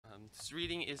This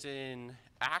reading is in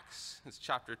Acts. It's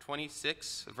chapter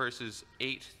 26, verses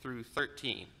 8 through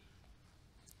 13.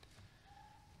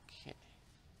 Okay. It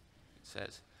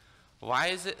says, "Why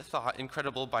is it thought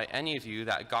incredible by any of you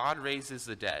that God raises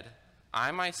the dead?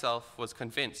 I myself was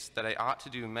convinced that I ought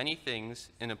to do many things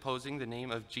in opposing the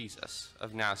name of Jesus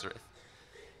of Nazareth,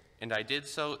 and I did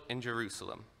so in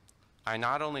Jerusalem. I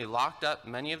not only locked up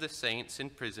many of the saints in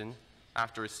prison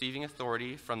after receiving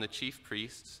authority from the chief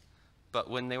priests, but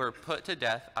when they were put to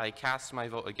death, I cast my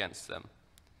vote against them.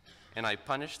 And I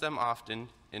punished them often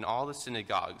in all the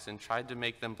synagogues and tried to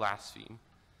make them blaspheme.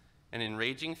 And in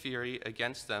raging fury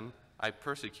against them, I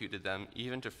persecuted them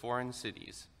even to foreign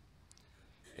cities.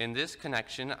 In this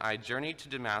connection, I journeyed to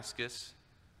Damascus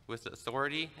with the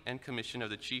authority and commission of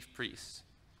the chief priests.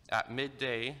 At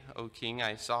midday, O king,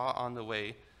 I saw on the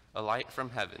way a light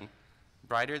from heaven,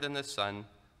 brighter than the sun,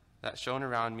 that shone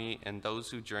around me and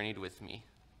those who journeyed with me."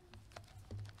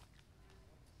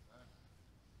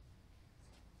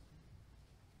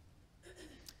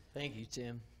 Thank you,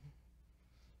 Tim.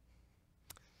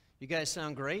 You guys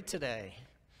sound great today.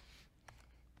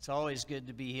 It's always good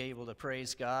to be able to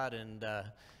praise God, and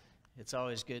it's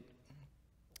always good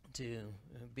to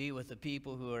be with the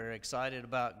people who are excited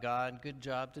about God. Good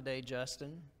job today,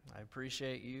 Justin. I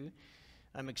appreciate you.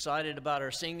 I'm excited about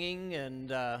our singing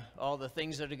and all the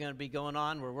things that are going to be going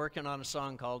on. We're working on a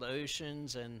song called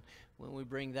Oceans, and when we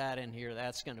bring that in here,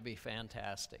 that's going to be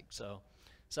fantastic. So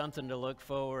something to look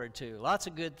forward to. Lots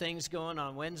of good things going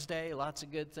on Wednesday, lots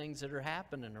of good things that are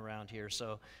happening around here.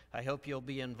 So I hope you'll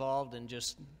be involved and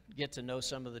just get to know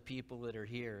some of the people that are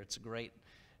here. It's a great,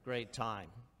 great time.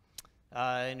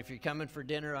 And if you're coming for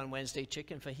dinner on Wednesday,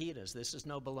 chicken fajitas. This is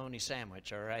no bologna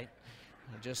sandwich, all right?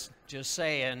 Just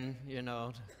saying, you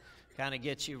know, kind of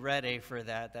get you ready for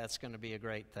that. That's going to be a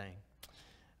great thing.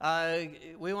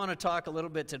 We want to talk a little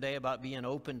bit today about being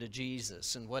open to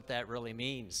Jesus and what that really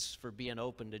means for being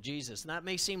open to Jesus. And that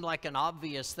may seem like an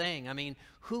obvious thing. I mean,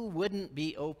 who wouldn't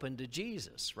be open to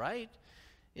Jesus, right?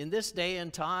 In this day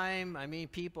and time, I mean,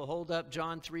 people hold up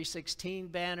John 3:16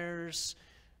 banners.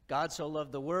 God so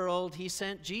loved the world, he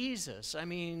sent Jesus. I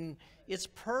mean, it's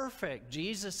perfect.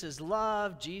 Jesus is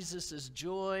love, Jesus is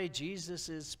joy, Jesus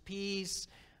is peace.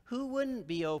 Who wouldn't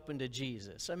be open to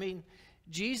Jesus? I mean,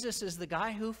 Jesus is the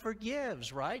guy who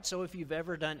forgives, right? So if you've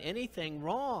ever done anything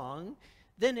wrong,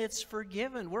 then it's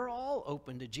forgiven. We're all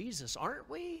open to Jesus, aren't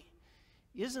we?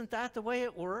 Isn't that the way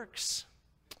it works?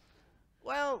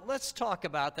 Well, let's talk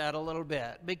about that a little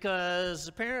bit, because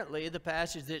apparently the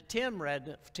passage that Tim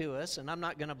read to us, and I'm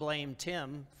not going to blame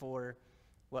Tim for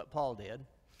what Paul did.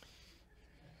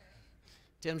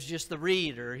 Tim's just the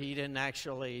reader. He didn't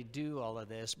actually do all of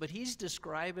this, but he's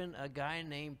describing a guy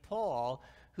named Paul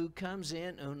who comes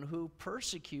in and who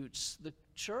persecutes the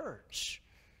church.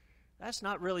 That's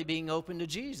not really being open to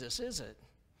Jesus, is it?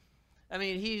 I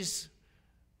mean, he's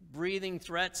breathing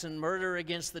threats and murder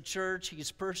against the church.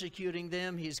 He's persecuting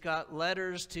them. He's got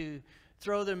letters to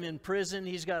throw them in prison.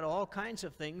 He's got all kinds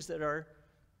of things that are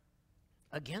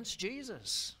against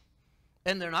Jesus.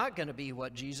 And they're not going to be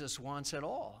what Jesus wants at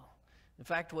all. In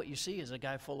fact, what you see is a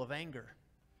guy full of anger.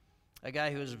 A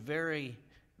guy who is very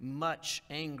much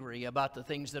angry about the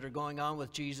things that are going on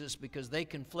with Jesus because they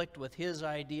conflict with his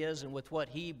ideas and with what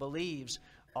he believes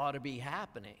ought to be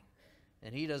happening.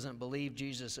 And he doesn't believe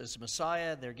Jesus is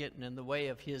Messiah. They're getting in the way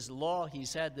of his law.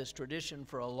 He's had this tradition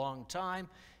for a long time,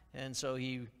 and so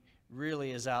he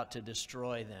really is out to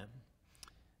destroy them.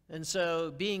 And so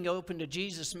being open to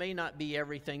Jesus may not be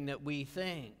everything that we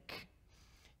think.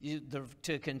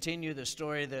 To continue the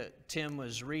story that Tim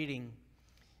was reading,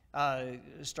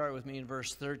 start with me in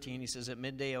verse 13. He says, "At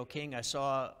midday, O king, I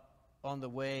saw on the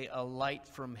way a light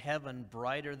from heaven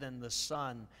brighter than the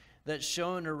sun that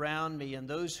shone around me and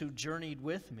those who journeyed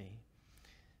with me.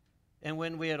 And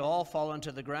when we had all fallen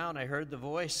to the ground, I heard the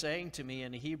voice saying to me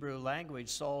in the Hebrew language,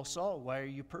 'Saul, Saul, why are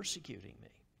you persecuting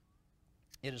me?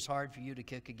 It is hard for you to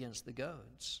kick against the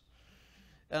goads.'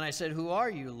 And I said, 'Who are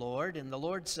you, Lord?' And the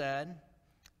Lord said,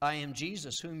 'I am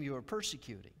Jesus, whom you are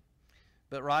persecuting.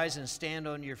 But rise and stand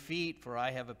on your feet, for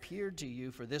I have appeared to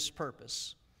you for this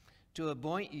purpose, to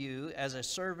appoint you as a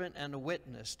servant and a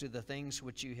witness to the things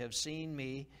which you have seen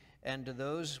me, and to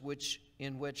those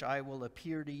in which I will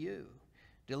appear to you,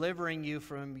 delivering you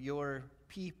from your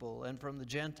people and from the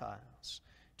Gentiles,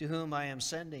 to whom I am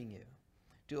sending you,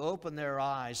 to open their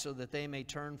eyes so that they may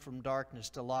turn from darkness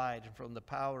to light and from the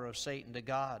power of Satan to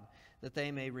God, that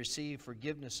they may receive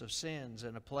forgiveness of sins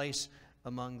and a place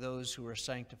among those who are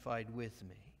sanctified with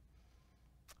me.'"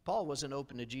 Paul wasn't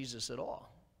open to Jesus at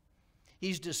all.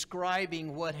 He's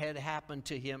describing what had happened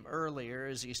to him earlier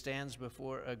as he stands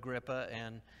before Agrippa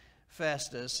and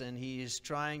Festus, and he's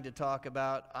trying to talk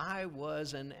about, I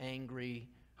was an angry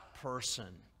person.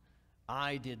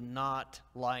 I did not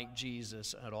like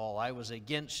Jesus at all. I was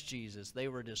against Jesus. They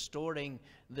were distorting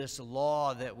this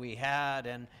law that we had,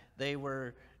 and they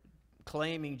were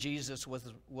claiming Jesus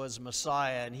was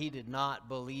Messiah, and he did not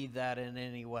believe that in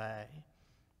any way.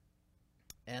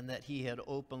 And that he had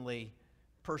openly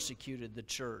persecuted the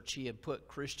church. He had put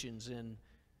Christians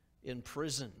in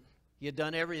prison. He had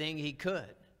done everything he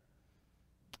could.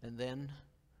 And then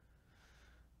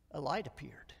a light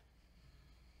appeared.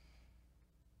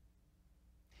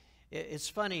 It's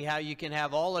funny how you can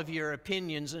have all of your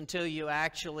opinions until you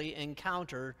actually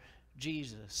encounter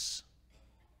Jesus.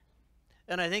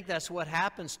 And I think that's what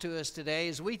happens to us today,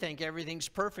 is we think everything's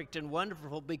perfect and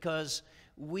wonderful because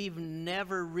we've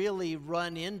never really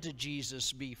run into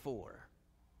Jesus before.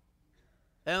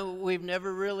 And we've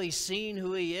never really seen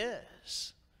who he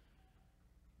is.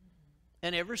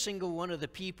 And every single one of the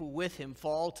people with him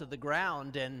fall to the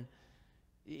ground, and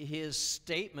his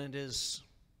statement is,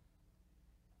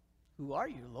 "Who are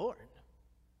you, Lord?"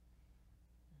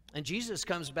 And Jesus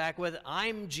comes back with,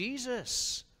 "I'm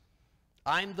Jesus.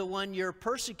 I'm the one you're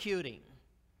persecuting."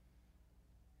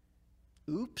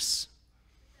 Oops.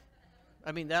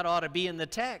 I mean, that ought to be in the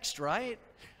text, right?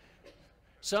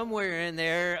 Somewhere in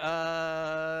there,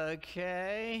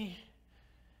 okay.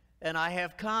 And I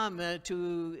have come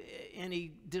and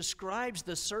he describes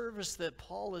the service that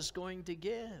Paul is going to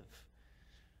give,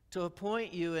 to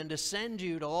appoint you and to send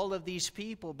you to all of these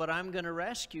people, but I'm going to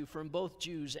rescue from both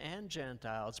Jews and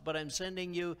Gentiles. But I'm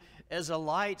sending you as a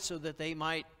light so that they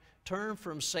might turn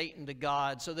from Satan to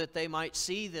God, so that they might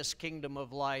see this kingdom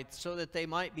of light, so that they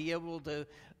might be able to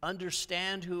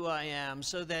understand who I am,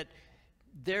 so that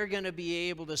they're going to be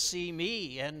able to see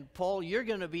me. And Paul, you're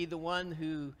going to be the one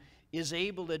who is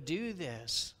able to do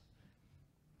this.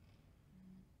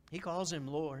 He calls him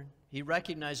Lord. He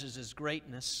recognizes his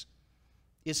greatness.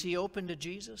 Is he open to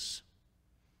Jesus?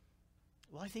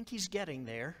 Well, I think he's getting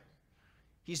there.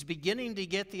 He's beginning to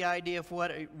get the idea of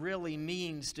what it really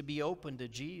means to be open to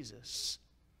Jesus.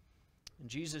 And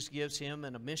Jesus gives him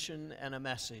a mission and a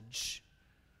message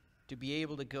to be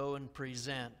able to go and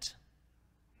present,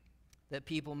 that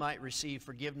people might receive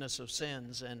forgiveness of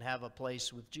sins and have a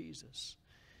place with Jesus.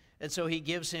 And so he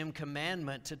gives him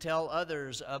commandment to tell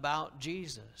others about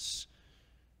Jesus.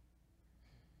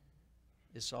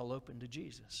 It's all open to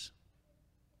Jesus.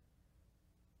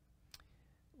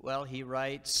 Well, he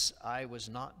writes, I was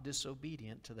not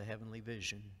disobedient to the heavenly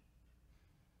vision.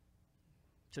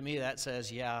 To me, that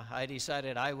says, yeah, I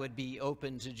decided I would be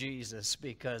open to Jesus,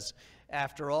 because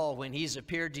after all, when he's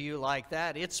appeared to you like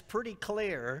that, it's pretty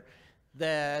clear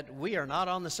that we are not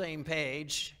on the same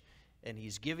page, and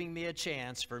he's giving me a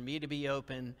chance for me to be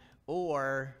open,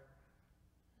 or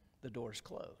the door's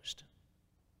closed.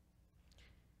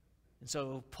 And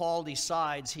so Paul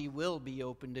decides he will be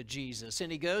open to Jesus.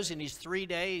 And he goes and he's 3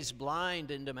 days blind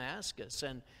in Damascus.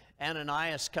 And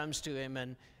Ananias comes to him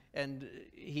and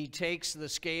he takes the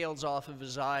scales off of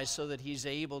his eyes so that he's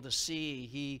able to see.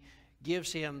 He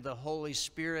gives him the Holy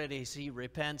Spirit as he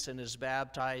repents and is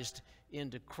baptized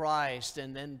into Christ.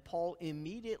 And then Paul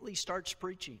immediately starts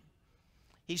preaching.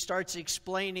 He starts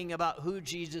explaining about who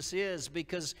Jesus is,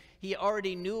 because he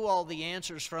already knew all the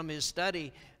answers from his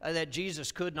study that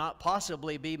Jesus could not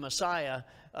possibly be Messiah,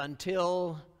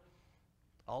 until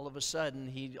all of a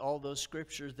sudden all those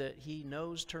scriptures that he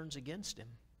knows turns against him.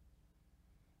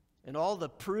 And all the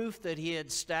proof that he had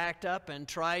stacked up and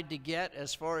tried to get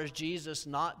as far as Jesus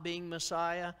not being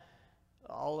Messiah,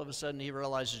 all of a sudden he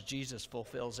realizes Jesus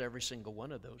fulfills every single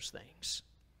one of those things.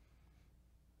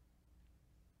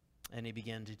 And he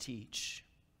began to teach.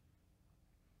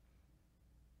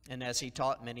 And as he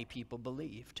taught, many people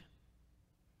believed.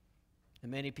 And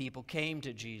many people came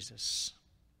to Jesus.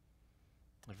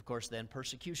 And of course, then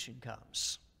persecution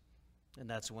comes. And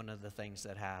that's one of the things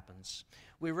that happens.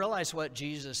 We realize what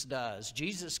Jesus does.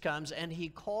 Jesus comes and he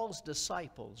calls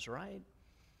disciples, right?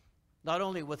 Not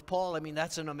only with Paul, I mean,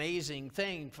 that's an amazing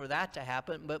thing for that to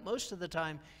happen, but most of the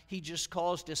time he just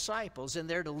calls disciples, and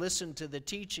they're to listen to the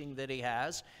teaching that he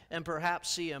has and perhaps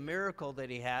see a miracle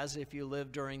that he has if you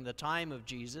live during the time of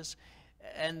Jesus,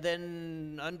 and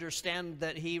then understand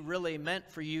that he really meant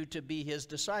for you to be his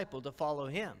disciple, to follow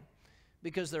him.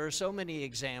 Because there are so many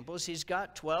examples. He's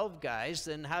got 12 guys,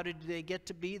 then how did they get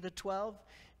to be the 12?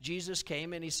 Jesus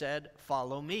came and he said,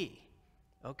 "Follow me."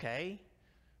 Okay.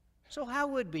 So how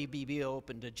would we be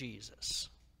open to Jesus?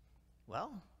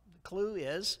 Well, the clue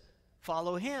is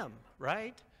follow him,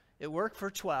 right? It worked for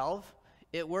 12.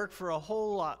 It worked for a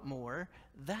whole lot more.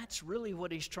 That's really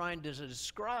what he's trying to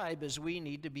describe, is we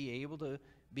need to be able to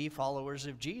be followers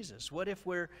of Jesus? What if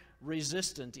we're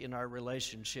resistant in our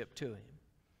relationship to him?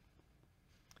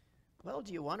 Well,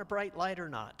 do you want a bright light or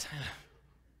not?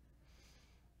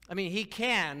 I mean, he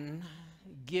can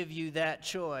give you that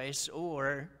choice,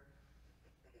 or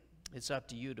it's up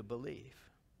to you to believe.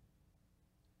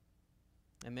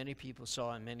 And many people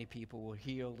saw, and many people were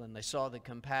healed, and they saw the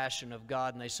compassion of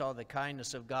God, and they saw the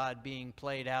kindness of God being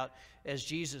played out as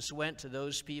Jesus went to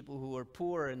those people who were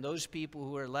poor and those people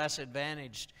who were less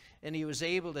advantaged. And he was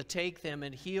able to take them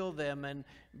and heal them and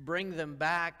bring them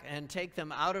back and take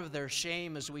them out of their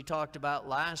shame, as we talked about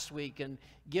last week, and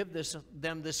give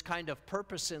them this kind of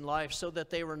purpose in life so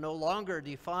that they were no longer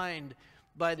defined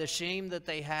by the shame that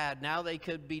they had. Now they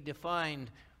could be defined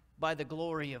by the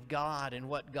glory of God and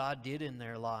what God did in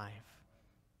their life.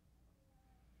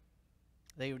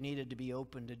 They needed to be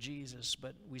open to Jesus,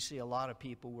 but we see a lot of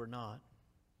people were not,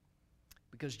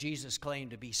 because Jesus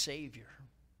claimed to be Savior.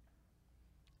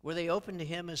 Were they open to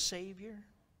him as Savior?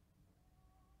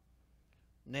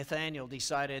 Nathanael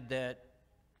decided that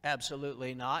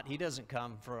absolutely not. He doesn't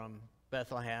come from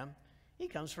Bethlehem. He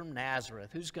comes from Nazareth.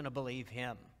 Who's going to believe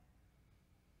him?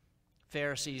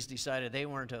 Pharisees decided they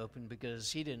weren't open because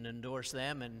he didn't endorse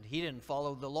them and he didn't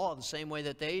follow the law the same way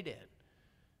that they did.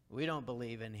 We don't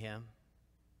believe in him.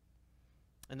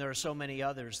 And there are so many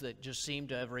others that just seem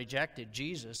to have rejected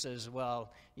Jesus as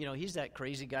well. You know, he's that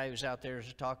crazy guy who's out there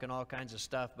talking all kinds of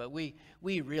stuff, but we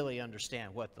really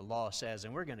understand what the law says,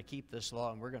 and we're going to keep this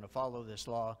law and we're going to follow this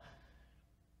law.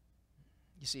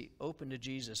 You see, open to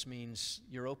Jesus means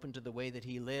you're open to the way that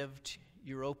he lived,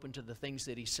 you're open to the things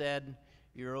that he said,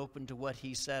 you're open to what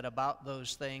he said about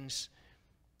those things.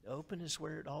 Open is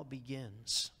where it all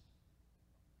begins.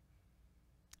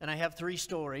 And I have 3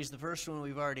 stories. The first one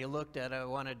we've already looked at. I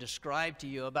want to describe to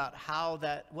you about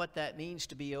what that means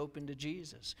to be open to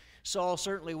Jesus. Saul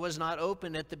certainly was not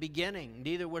open at the beginning.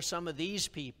 Neither were some of these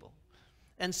people.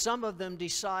 And some of them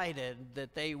decided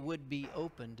that they would be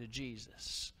open to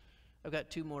Jesus. I've got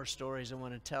 2 more stories I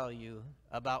want to tell you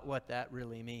about what that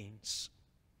really means.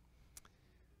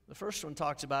 The first one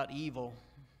talks about evil.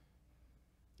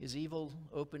 Is evil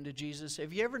open to Jesus?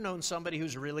 Have you ever known somebody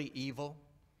who's really evil?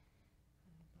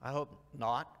 I hope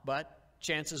not, but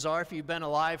chances are if you've been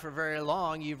alive for very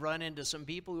long, you've run into some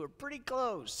people who are pretty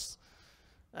close.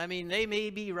 I mean, they may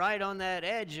be right on that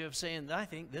edge of saying, I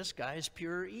think this guy is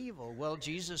pure evil. Well,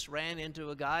 Jesus ran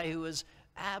into a guy who was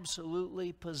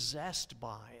absolutely possessed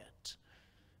by it.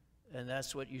 And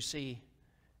that's what you see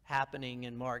happening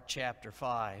in Mark chapter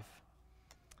 5. It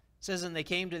says, and they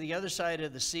came to the other side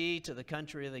of the sea, to the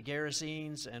country of the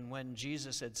Gerasenes, and when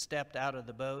Jesus had stepped out of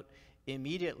the boat,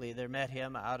 immediately there met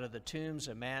him out of the tombs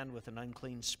a man with an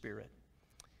unclean spirit.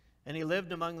 And he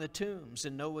lived among the tombs,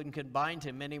 and no one could bind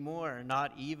him anymore,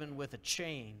 not even with a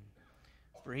chain.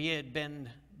 For he had been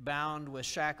bound with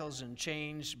shackles and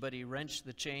chains, but he wrenched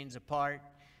the chains apart,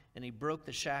 and he broke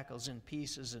the shackles in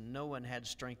pieces, and no one had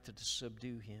strength to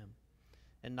subdue him.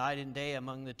 And night and day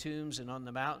among the tombs and on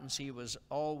the mountains he was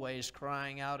always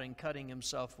crying out and cutting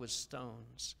himself with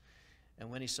stones. And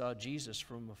when he saw Jesus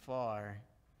from afar,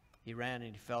 he ran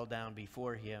and he fell down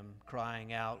before him,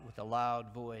 crying out with a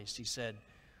loud voice. He said,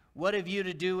 what have you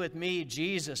to do with me,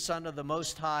 Jesus, Son of the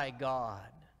Most High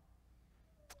God?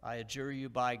 I adjure you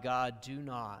by God, do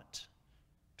not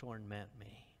torment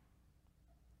me.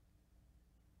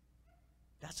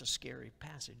 That's a scary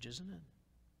passage, isn't it?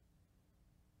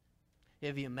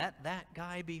 Have you met that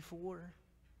guy before?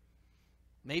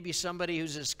 Maybe somebody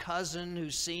who's his cousin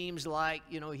who seems like,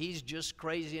 he's just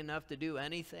crazy enough to do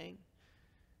anything.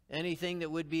 Anything that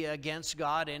would be against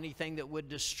God, anything that would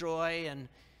destroy. And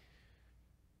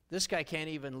this guy can't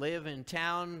even live in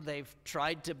town. They've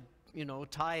tried to,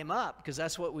 tie him up, because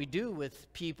that's what we do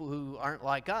with people who aren't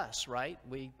like us, right?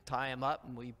 We tie him up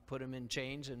and we put him in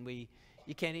chains, and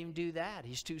you can't even do that.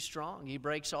 He's too strong. He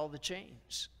breaks all the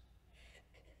chains.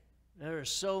 There are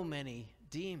so many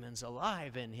demons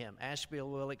alive in him. Ashby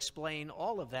will explain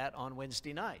all of that on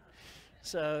Wednesday night.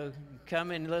 So come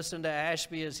and listen to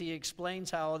Ashby as he explains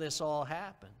how this all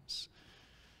happens.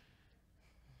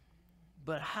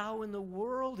 But how in the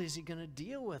world is he going to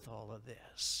deal with all of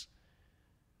this?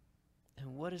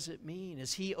 And what does it mean?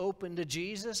 Is he open to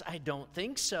Jesus? I don't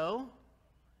think so.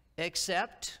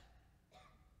 Except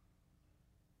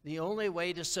the only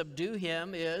way to subdue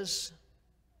him is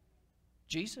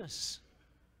Jesus.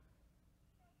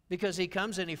 Because he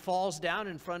comes and he falls down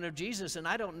in front of Jesus, and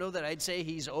I don't know that I'd say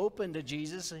he's open to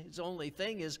Jesus. His only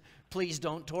thing is, please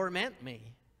don't torment me.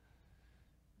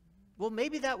 Well,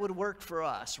 maybe that would work for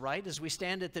us, right? As we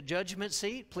stand at the judgment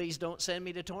seat, please don't send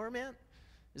me to torment.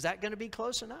 Is that going to be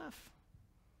close enough?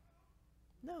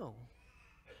 No.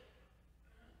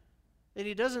 And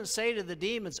he doesn't say to the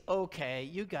demons, okay,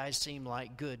 you guys seem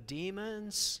like good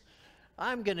demons.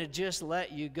 I'm going to just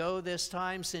let you go this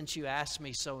time since you asked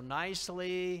me so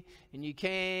nicely, and you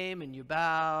came and you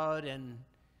bowed, and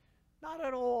not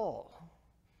at all.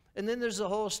 And then there's the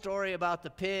whole story about the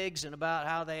pigs and about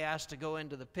how they asked to go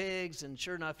into the pigs, and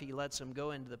sure enough, he lets them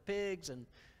go into the pigs, and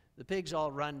the pigs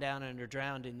all run down and are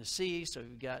drowned in the sea, so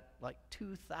you've got like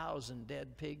 2,000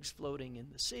 dead pigs floating in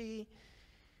the sea.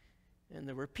 And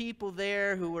there were people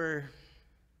there who were,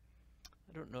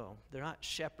 I don't know, they're not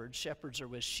shepherds. Shepherds are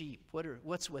with sheep.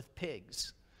 What's with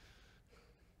pigs?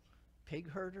 Pig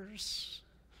herders?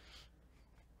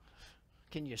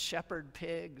 Can you shepherd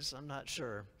pigs? I'm not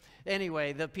sure.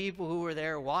 Anyway, the people who were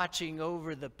there watching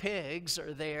over the pigs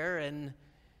are there, and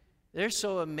they're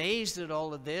so amazed at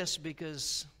all of this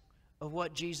because of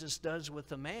what Jesus does with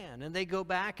the man. And they go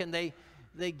back and they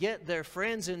get their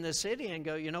friends in the city and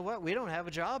go, you know what, we don't have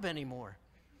a job anymore.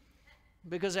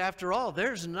 Because after all,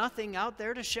 there's nothing out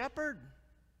there to shepherd.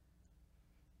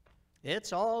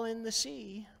 It's all in the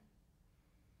sea.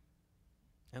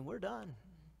 And we're done.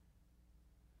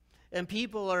 And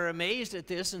people are amazed at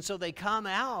this, and so they come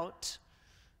out.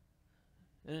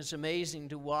 And it's amazing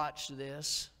to watch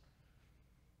this.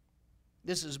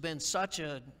 This has been such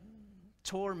a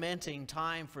tormenting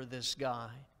time for this guy.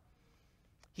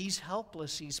 He's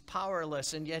helpless, he's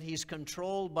powerless, and yet he's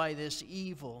controlled by this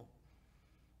evil.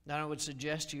 Now, I would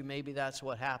suggest to you maybe that's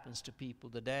what happens to people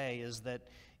today, is that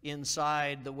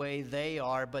inside the way they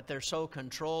are, but they're so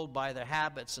controlled by the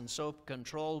habits and so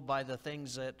controlled by the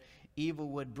things that evil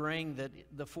would bring that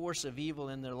the force of evil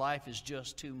in their life is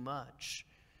just too much.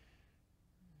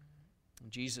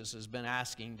 Jesus has been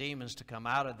asking demons to come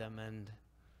out of them, and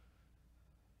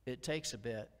it takes a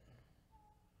bit.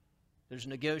 There's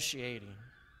negotiating.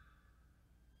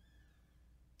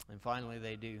 And finally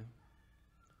they do.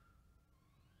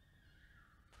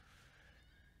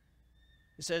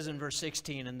 It says in verse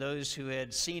 16, and those who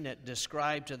had seen it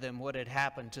described to them what had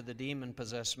happened to the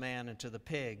demon-possessed man and to the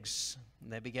pigs.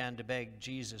 And they began to beg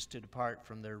Jesus to depart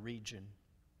from their region.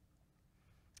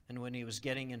 And when he was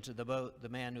getting into the boat, the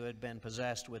man who had been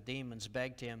possessed with demons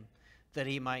begged him that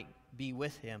he might be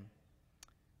with him.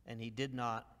 And he did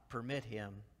not permit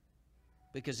him,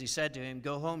 because he said to him,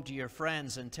 go home to your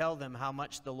friends and tell them how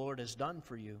much the Lord has done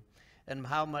for you and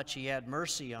how much he had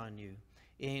mercy on you.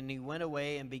 And he went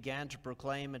away and began to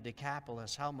proclaim in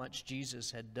Decapolis how much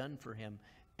Jesus had done for him,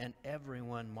 and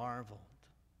everyone marveled.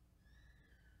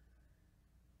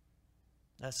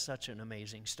 That's such an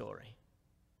amazing story.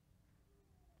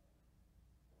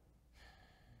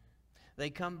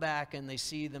 They come back and they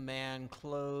see the man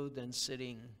clothed and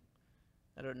sitting.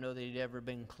 I don't know that he'd ever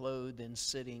been clothed and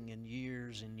sitting in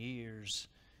years and years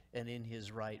and in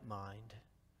his right mind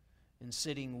and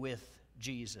sitting with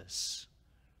Jesus.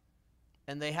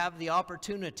 And they have the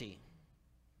opportunity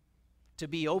to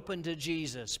be open to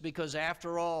Jesus, because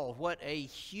after all, what a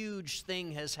huge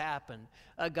thing has happened.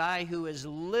 A guy who is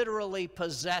literally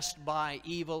possessed by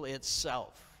evil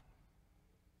itself.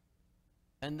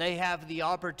 And they have the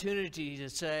opportunity to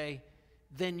say,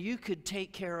 then you could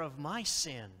take care of my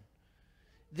sin.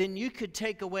 Then you could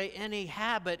take away any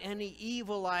habit, any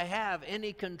evil I have,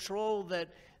 any control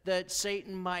that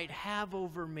Satan might have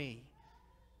over me.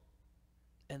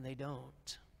 And they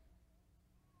don't.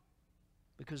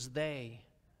 Because they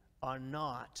are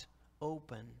not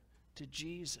open to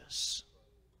Jesus.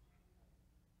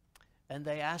 And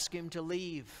they ask him to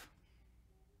leave.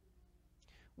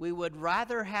 We would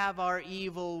rather have our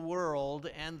evil world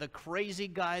and the crazy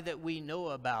guy that we know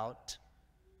about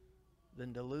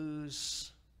than to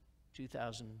lose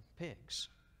 2,000 pigs.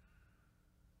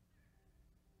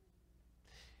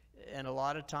 And a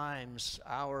lot of times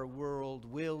our world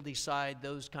will decide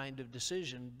those kind of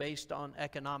decisions based on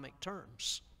economic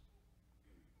terms.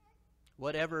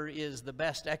 Whatever is the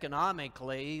best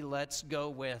economically, let's go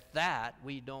with that.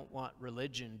 We don't want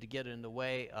religion to get in the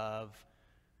way of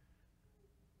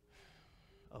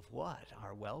what?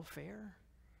 Our welfare?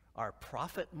 Our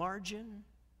profit margin?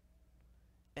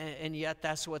 And yet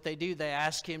that's what they do. They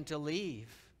ask him to leave.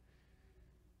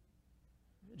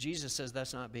 Jesus says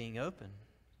that's not being open.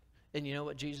 And you know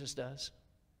what Jesus does?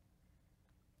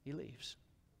 He leaves.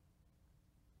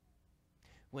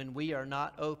 When we are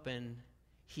not open,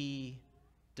 he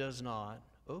does not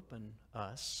open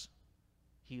us.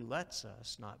 He lets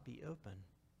us not be open.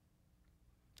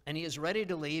 And he is ready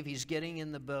to leave. He's getting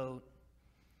in the boat.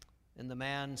 And the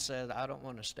man said, I don't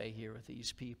want to stay here with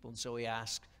these people. And so he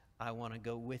asked, I want to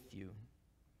go with you.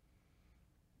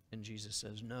 And Jesus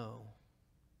says, no.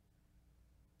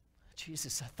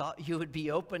 Jesus, I thought you would be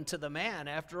open to the man.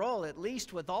 After all, at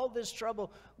least with all this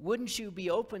trouble, wouldn't you be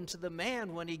open to the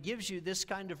man when he gives you this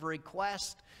kind of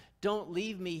request? Don't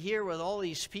leave me here with all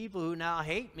these people who now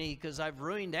hate me because I've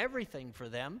ruined everything for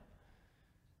them.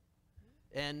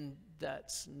 And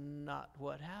that's not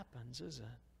what happens, is it?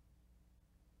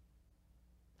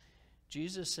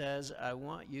 Jesus says, I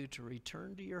want you to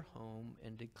return to your home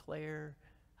and declare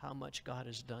how much God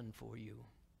has done for you.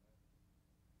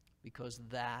 Because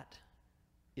that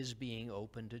is being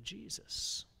open to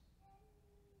Jesus.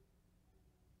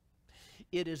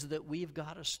 It is that we've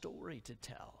got a story to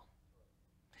tell.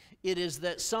 It is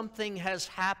that something has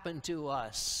happened to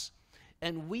us,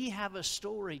 and we have a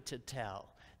story to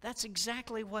tell. That's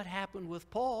exactly what happened with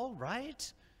Paul,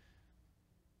 right?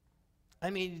 I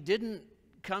mean, he didn't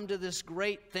come to this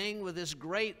great thing with this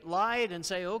great light and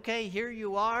say, okay, here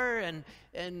you are, and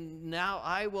now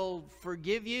I will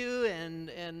forgive you,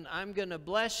 and I'm going to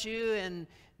bless you, and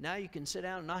now you can sit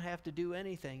down and not have to do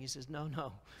anything. He says,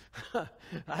 no.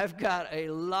 I've got a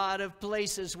lot of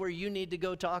places where you need to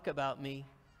go talk about me.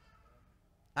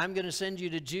 I'm going to send you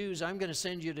to Jews. I'm going to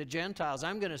send you to Gentiles.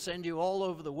 I'm going to send you all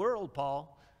over the world,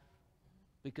 Paul,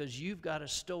 because you've got a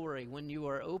story. When you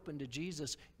are open to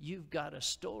Jesus, you've got a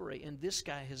story. And this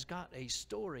guy has got a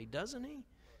story, doesn't he?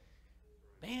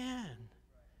 Man.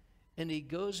 And he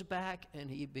goes back and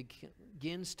he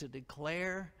begins to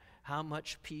declare how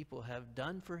much people have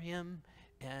done for him,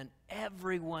 and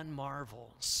everyone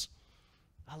marvels.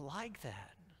 I like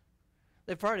that.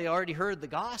 They've probably already heard the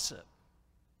gossip.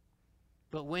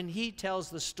 But when he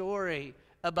tells the story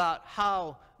about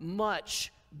how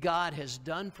much God has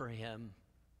done for him,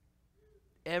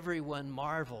 everyone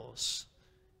marvels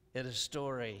at a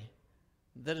story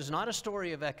that is not a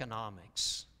story of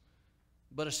economics,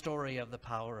 but a story of the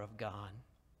power of God.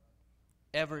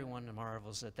 Everyone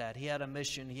marvels at that. He had a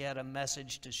mission, he had a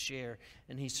message to share,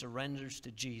 and he surrenders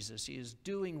to Jesus. He is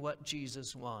doing what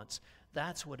Jesus wants.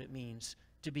 That's what it means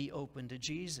to be open to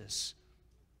Jesus,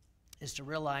 is to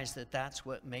realize that that's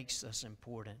what makes us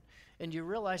important. And you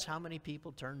realize how many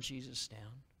people turn Jesus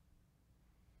down?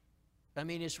 I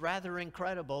mean, it's rather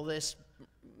incredible. This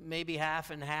maybe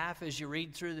half and half as you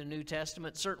read through the New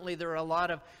Testament. Certainly there are a lot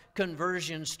of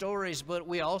conversion stories, but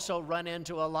we also run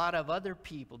into a lot of other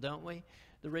people, don't we?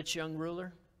 The rich young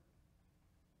ruler?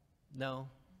 No.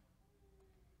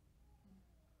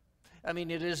 I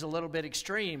mean, it is a little bit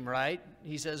extreme, right?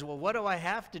 He says, well, what do I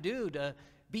have to do to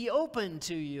be open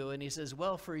to you? And he says,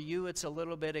 well, for you it's a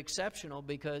little bit exceptional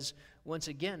because, once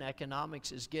again,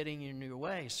 economics is getting in your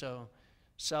way. So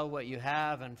sell what you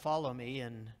have and follow me.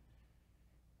 And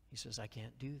he says, I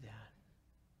can't do that.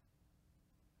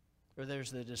 Or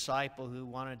there's the disciple who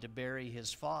wanted to bury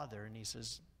his father, and he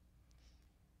says,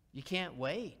 you can't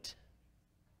wait.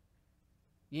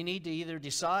 You need to either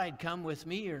decide, come with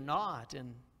me or not.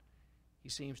 And he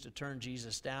seems to turn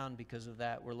Jesus down because of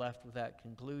that. We're left with that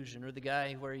conclusion. Or the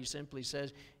guy where he simply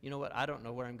says, you know what, I don't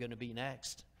know where I'm going to be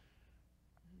next.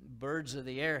 Birds of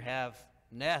the air have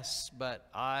nests, but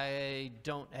I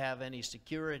don't have any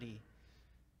security.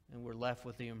 And we're left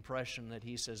with the impression that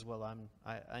he says, well,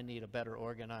 I need a better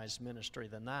organized ministry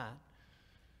than that.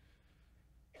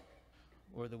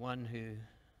 Or the one who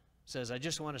says, I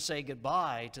just want to say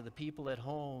goodbye to the people at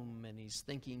home, and he's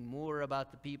thinking more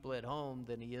about the people at home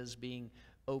than he is being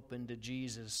open to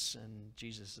Jesus. And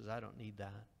Jesus says, I don't need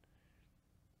that.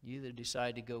 You either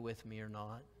decide to go with me or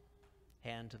not.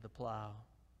 Hand to the plow.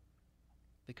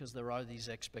 Because there are these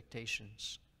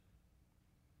expectations.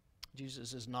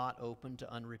 Jesus is not open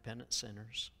to unrepentant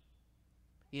sinners.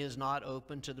 He is not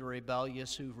open to the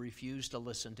rebellious who refuse to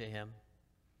listen to him.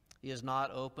 He is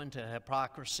not open to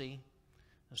hypocrisy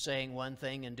of saying one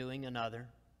thing and doing another.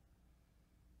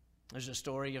 There's a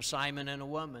story of Simon and a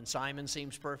woman. Simon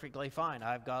seems perfectly fine.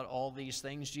 I've got all these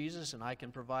things, Jesus, and I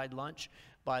can provide lunch.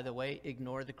 By the way,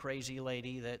 ignore the crazy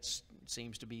lady that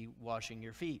seems to be washing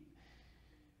your feet.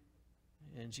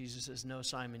 And Jesus says, no,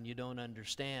 Simon, you don't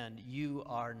understand. You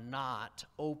are not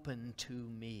open to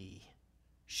me.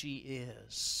 She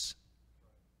is.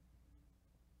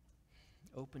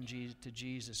 Open to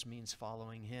Jesus means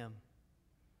following him.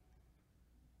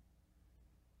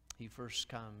 He first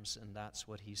comes, and that's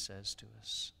what he says to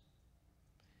us.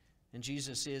 And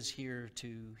Jesus is here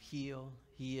to heal.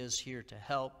 He is here to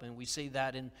help. And we see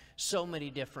that in so many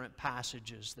different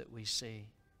passages that we see.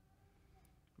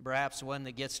 Perhaps one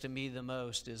that gets to me the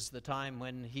most is the time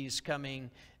when he's coming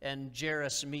and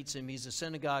Jairus meets him. He's a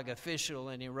synagogue official,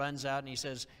 and he runs out and he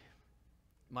says,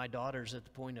 my daughter's at the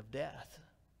point of death.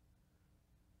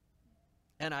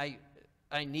 And I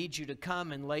need you to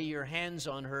come and lay your hands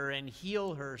on her and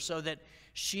heal her so that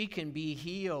she can be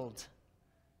healed.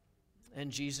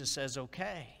 And Jesus says,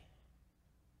 okay.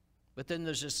 But then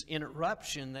there's this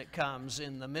interruption that comes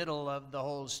in the middle of the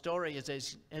whole story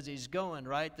as he's going,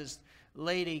 right? This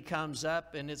lady comes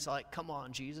up, and it's like, come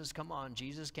on, Jesus,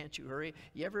 can't you hurry?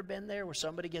 You ever been there where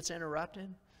somebody gets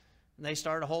interrupted and they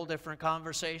start a whole different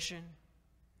conversation?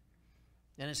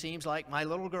 And it seems like my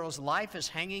little girl's life is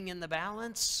hanging in the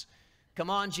balance. Come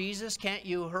on, Jesus, can't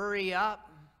you hurry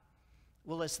up?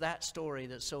 Well, it's that story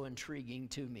that's so intriguing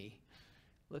to me.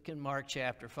 Look in Mark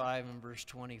chapter 5 and verse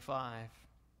 25. It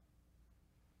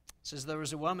says, there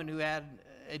was a woman who had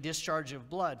a discharge of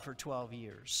blood for 12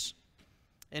 years,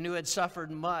 and who had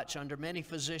suffered much under many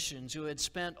physicians, who had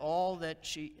spent all that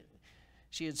she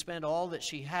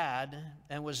had,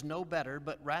 and was no better,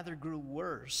 but rather grew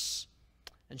worse.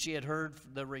 And she had heard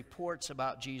the reports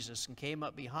about Jesus, and came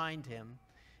up behind him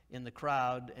in the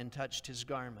crowd and touched his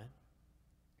garment.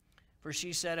 For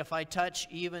she said, if I touch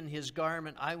even his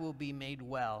garment, I will be made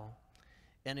well.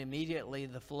 And immediately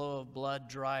the flow of blood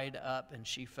dried up, and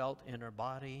she felt in her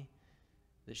body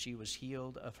that she was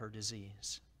healed of her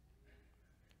disease.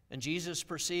 And Jesus,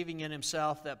 perceiving in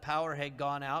himself that power had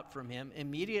gone out from him,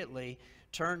 immediately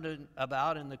turned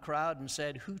about in the crowd and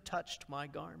said, who touched my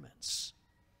garments?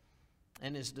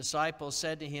 And his disciples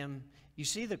said to him, you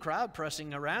see the crowd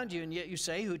pressing around you, and yet you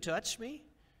say, who touched me?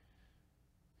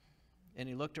 And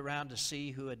he looked around to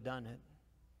see who had done it.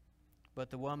 But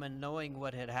the woman, knowing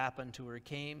what had happened to her,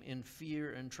 came in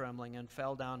fear and trembling and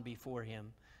fell down before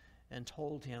him and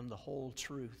told him the whole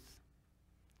truth.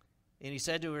 And he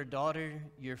said to her, daughter,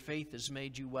 your faith has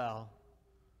made you well.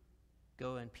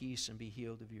 Go in peace and be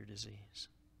healed of your disease.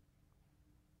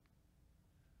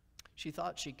 She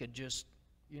thought she could just,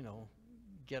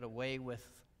 get away with.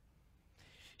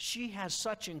 She has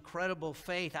such incredible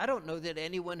faith. I don't know that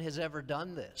anyone has ever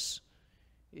done this.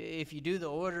 If you do the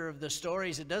order of the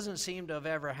stories, it doesn't seem to have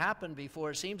ever happened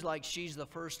before. It seems like she's the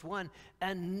first one,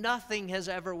 and nothing has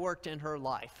ever worked in her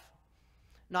life.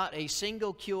 Not a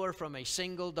single cure from a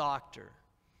single doctor.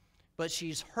 But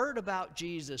she's heard about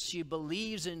Jesus. She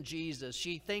believes in Jesus.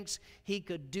 She thinks he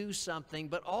could do something,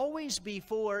 but always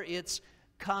before it's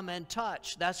come and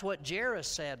touch. That's what Jairus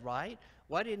said, right?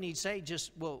 Why didn't he say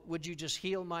would you just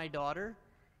heal my daughter?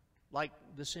 Like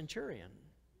the centurion.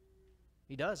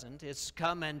 He doesn't. It's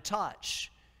come and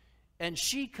touch. And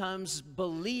she comes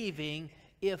believing,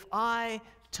 if I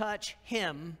touch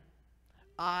him,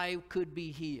 I could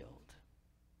be healed.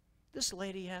 This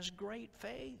lady has great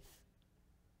faith.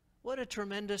 What a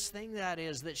tremendous thing that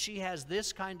is, that she has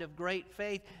this kind of great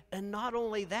faith. And not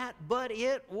only that, but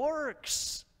it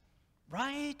works.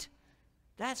 Right?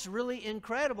 That's really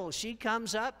incredible. She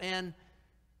comes up and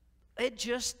it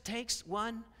just takes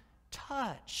one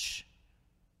touch.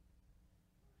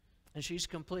 And she's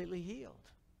completely healed.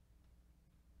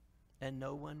 And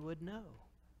no one would know.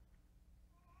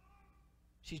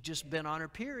 She's just been on her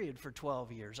period for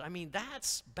 12 years. I mean,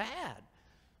 that's bad.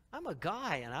 I'm a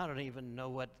guy, and I don't even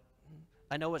know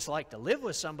I know what it's like to live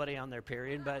with somebody on their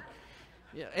period, but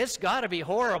it's got to be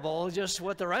horrible, just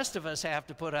what the rest of us have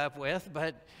to put up with.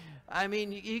 But, I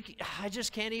mean, I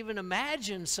just can't even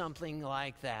imagine something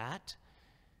like that.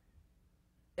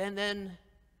 And then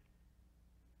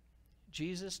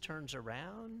Jesus turns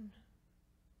around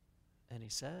and he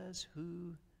says,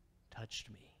 who touched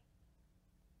me?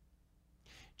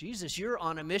 Jesus, you're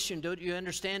on a mission. Don't you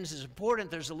understand this is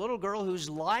important? There's a little girl whose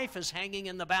life is hanging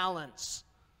in the balance.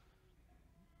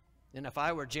 And if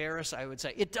I were Jairus, I would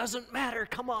say, it doesn't matter.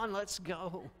 Come on, let's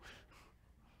go.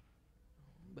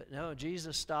 But no,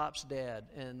 Jesus stops dead.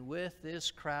 And with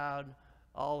this crowd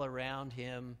all around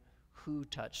him, who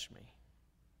touched me?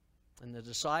 And the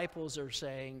disciples are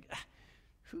saying,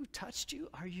 who touched you?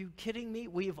 Are you kidding me?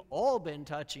 We've all been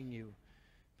touching you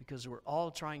because we're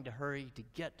all trying to hurry to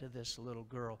get to this little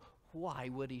girl. Why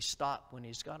would he stop when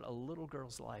he's got a little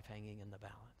girl's life hanging in the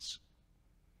balance?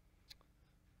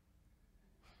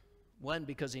 One,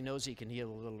 because he knows he can heal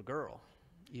a little girl,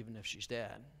 even if she's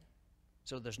dead.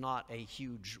 So there's not a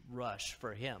huge rush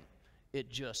for him. It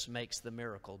just makes the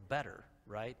miracle better,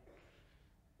 right?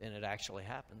 And it actually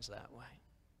happens that way.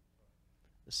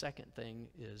 The second thing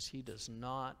is he does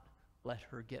not let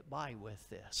her get by with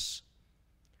this,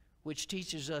 which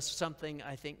teaches us something,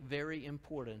 I think, very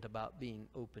important about being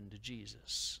open to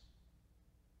Jesus.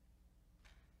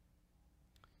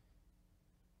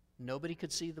 Nobody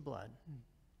could see the blood.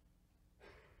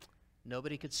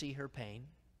 Nobody could see her pain.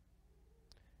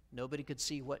 Nobody could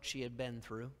see what she had been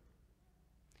through.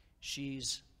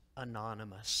 She's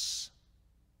anonymous.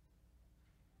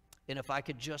 And if I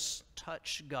could just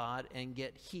touch God and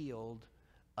get healed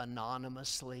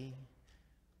anonymously,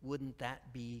 wouldn't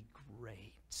that be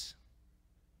great?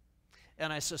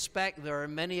 And I suspect there are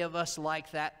many of us like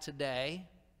that today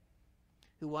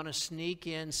who want to sneak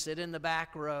in, sit in the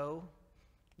back row,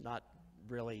 not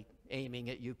really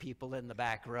aiming at you people in the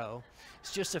back row.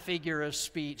 It's just a figure of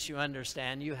speech, you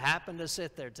understand. You happen to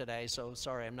sit there today, so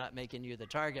sorry, I'm not making you the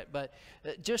target. But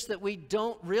just that we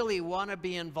don't really want to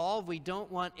be involved. We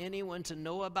don't want anyone to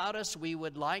know about us. We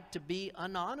would like to be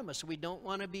anonymous. We don't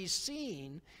want to be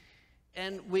seen.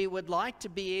 And we would like to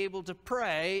be able to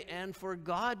pray and for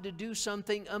God to do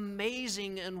something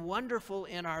amazing and wonderful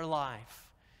in our life.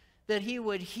 That He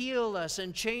would heal us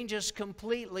and change us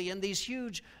completely, and these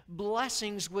huge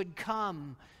blessings would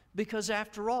come. Because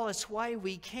after all, it's why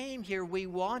we came here. We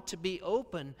want to be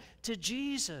open to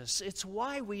Jesus. It's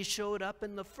why we showed up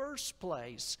in the first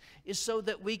place, is so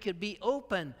that we could be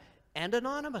open and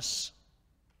anonymous.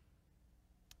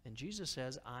 And Jesus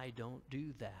says, I don't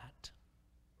do that.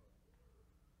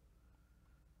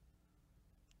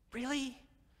 Really?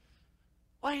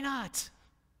 Why not?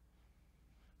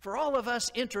 For all of us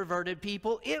introverted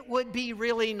people, it would be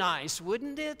really nice,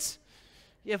 wouldn't it?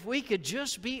 If we could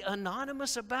just be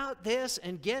anonymous about this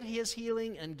and get His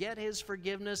healing and get His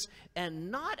forgiveness and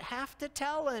not have to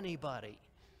tell anybody.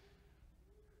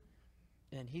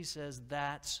 And He says,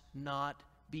 that's not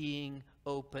being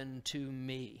open to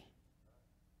me.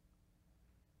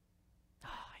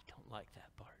 I don't like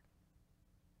that part.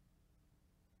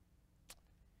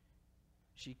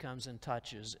 She comes and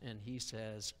touches, and He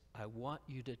says, I want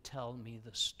you to tell me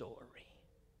the story.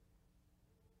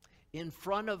 In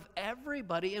front of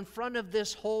everybody, in front of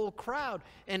this whole crowd.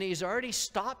 And He's already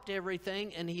stopped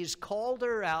everything, and He's called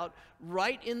her out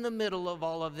right in the middle of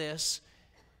all of this.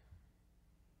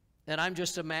 And I'm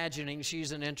just imagining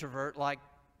she's an introvert like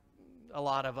a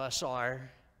lot of us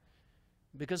are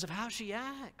because of how she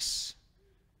acts.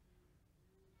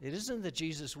 It isn't that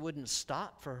Jesus wouldn't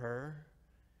stop for her.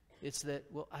 It's that,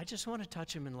 well, I just want to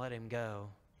touch Him and let Him go.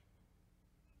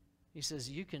 He says,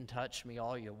 you can touch me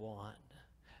all you want,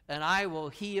 and I will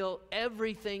heal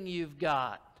everything you've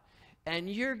got, and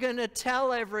you're going to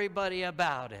tell everybody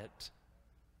about it.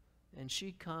 And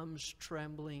she comes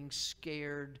trembling,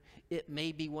 scared. It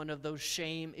may be one of those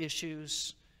shame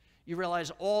issues. You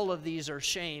realize all of these are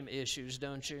shame issues,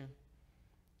 don't you?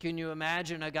 Can you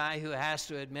imagine a guy who has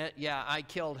to admit, yeah, I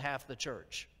killed half the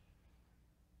church?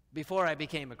 Before I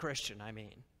became a Christian, I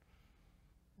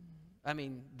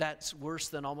mean, that's worse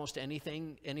than almost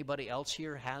anything anybody else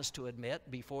here has to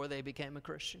admit before they became a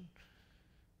Christian.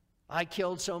 I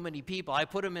killed so many people. I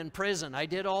put them in prison. I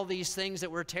did all these things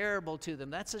that were terrible to them.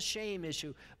 That's a shame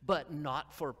issue, but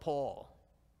not for Paul.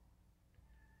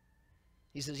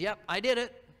 He says, yep, I did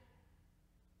it.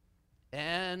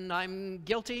 And I'm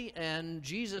guilty, and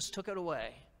Jesus took it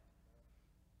away.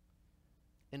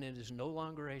 And it is no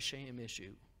longer a shame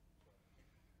issue.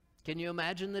 Can you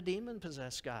imagine the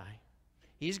demon-possessed guy?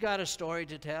 He's got a story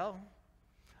to tell.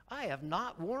 I have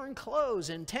not worn clothes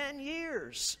in 10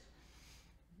 years.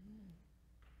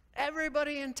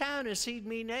 Everybody in town has seen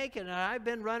me naked, and I've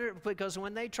been running because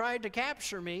when they tried to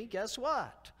capture me, guess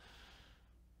what?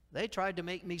 They tried to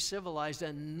make me civilized,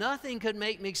 and nothing could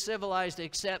make me civilized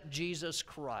except Jesus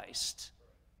Christ.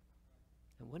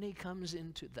 And when He comes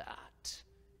into that,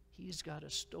 He's got a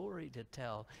story to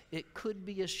tell. It could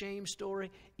be a shame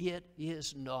story. It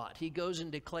is not. He goes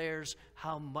and declares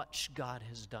how much God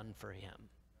has done for him.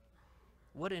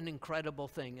 What an incredible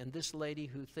thing. And this lady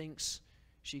who thinks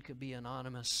she could be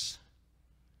anonymous,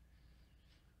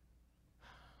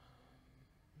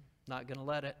 not going to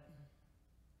let it.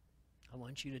 I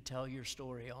want you to tell your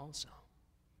story also.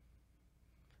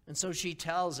 And so she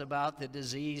tells about the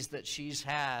disease that she's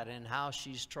had and how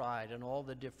she's tried and all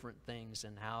the different things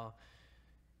and how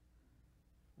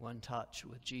one touch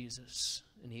with Jesus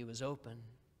and He was open,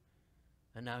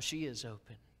 and now she is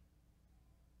open.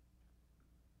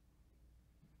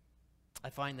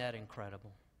 I find that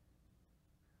incredible.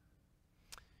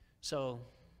 So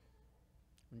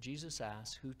when Jesus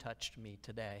asks, who touched me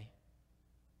today?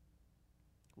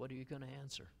 What are you going to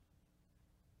answer?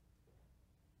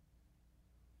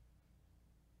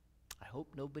 I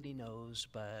hope nobody knows,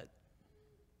 but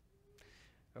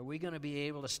are we going to be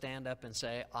able to stand up and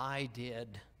say, I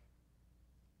did?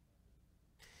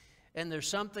 And there's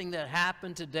something that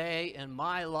happened today in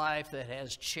my life that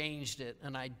has changed it,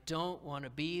 and I don't want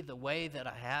to be the way that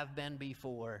I have been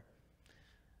before.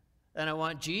 And I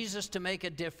want Jesus to make a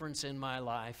difference in my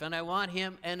life, and I want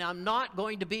Him, and I'm not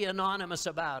going to be anonymous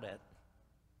about it.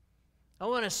 I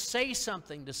want to say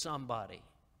something to somebody.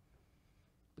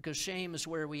 Because shame is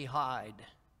where we hide.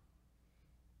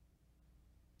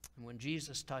 And when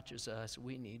Jesus touches us,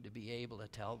 we need to be able to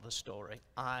tell the story.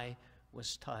 I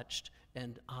was touched,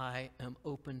 and I am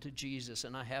open to Jesus,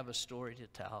 and I have a story to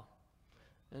tell.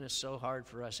 And it's so hard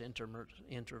for us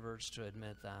introverts to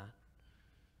admit that.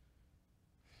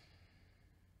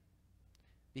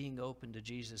 Being open to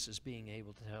Jesus is being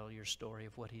able to tell your story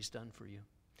of what he's done for you.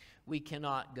 We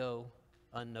cannot go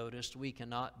unnoticed. We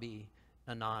cannot be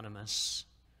anonymous.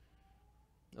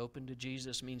 Open to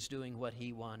Jesus means doing what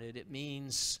he wanted. It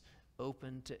means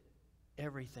open to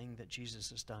everything that Jesus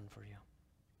has done for you.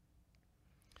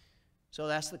 So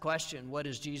that's the question. What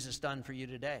has Jesus done for you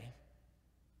today?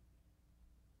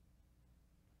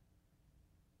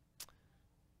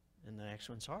 And the next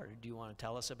one's harder. Do you want to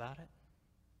tell us about it?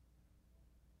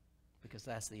 Because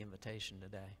that's the invitation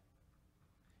today.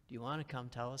 Do you want to come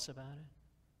tell us about it?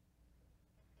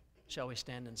 Shall we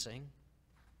stand and sing?